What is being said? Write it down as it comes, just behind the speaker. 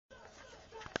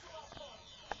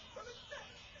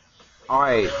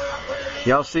Alright,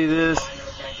 y'all see this?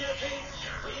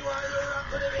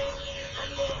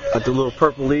 Got the little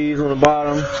purple leaves on the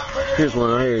bottom. Here's one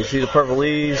right here. You see the purple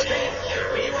leaves?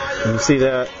 You can see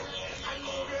that.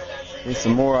 And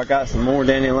some more. I got some more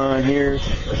dandelion here.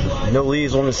 No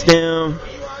leaves on the stem.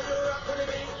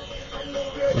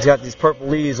 It's got these purple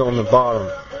leaves on the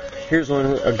bottom. Here's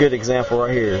one, a good example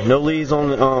right here. No leaves on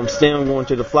the stem going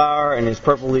to the flower, and it's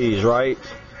purple leaves, right?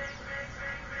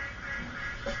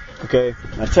 Okay,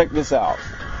 now check this out.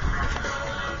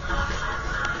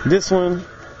 This one,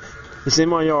 it's in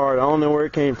my yard. I don't know where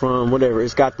it came from, whatever.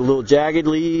 It's got the little jagged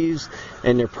leaves,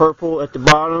 and they're purple at the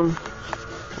bottom.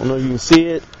 I don't know if you can see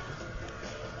it.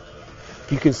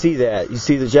 You can see that. You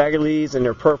see the jagged leaves, and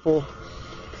they're purple.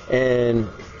 And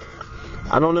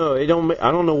I don't know.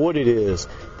 I don't know what it is,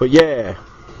 but yeah,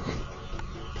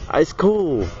 it's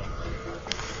cool.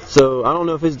 So I don't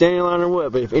know if it's dandelion or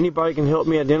what, but if anybody can help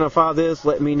me identify this,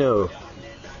 let me know.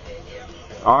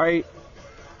 All right.